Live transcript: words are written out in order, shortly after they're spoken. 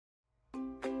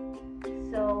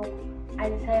I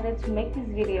decided to make this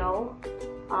video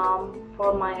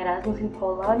for my Erasmus in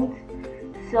Poland.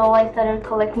 So I started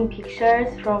collecting pictures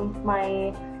from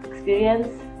my experience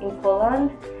in Poland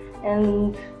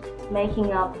and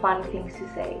making up fun things to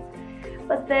say.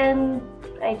 But then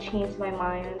I changed my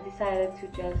mind and decided to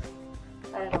just,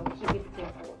 I don't know, keep it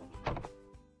simple.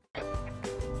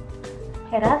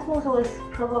 Erasmus was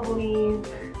probably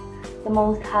the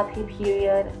most happy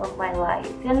period of my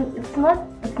life, and it's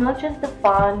not just the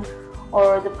fun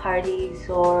or the parties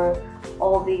or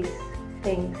all these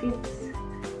things.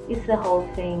 It's the whole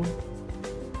thing.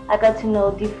 I got to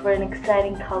know different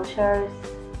exciting cultures,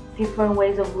 different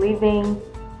ways of living,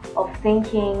 of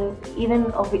thinking,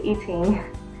 even of eating.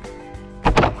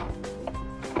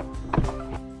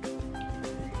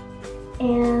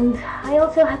 And I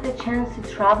also had the chance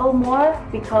to travel more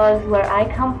because where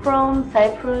I come from,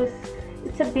 Cyprus,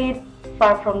 it's a bit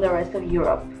far from the rest of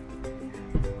Europe.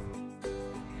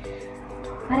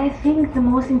 But I think the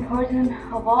most important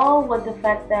of all was the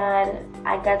fact that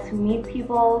I got to meet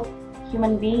people,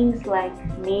 human beings like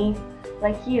me,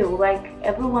 like you, like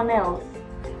everyone else.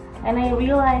 And I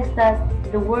realized that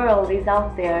the world is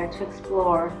out there to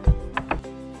explore.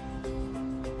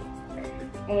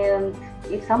 And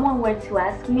if someone were to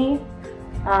ask me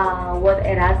what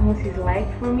Erasmus is like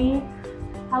for me,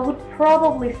 I would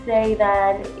probably say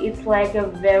that it's like a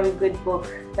very good book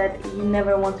that you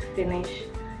never want to finish.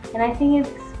 And I think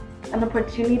it's an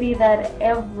opportunity that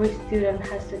every student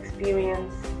has to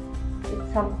experience.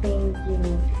 It's something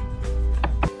unique.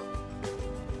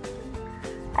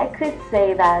 I could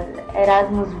say that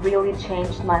Erasmus really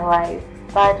changed my life,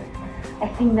 but I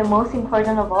think the most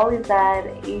important of all is that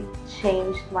it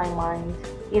changed my mind.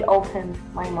 It opened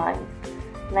my mind.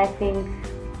 And I think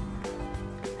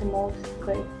it's the most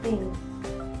great thing.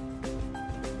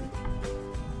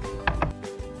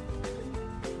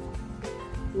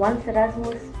 Once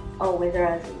Erasmus, always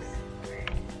Erasmus.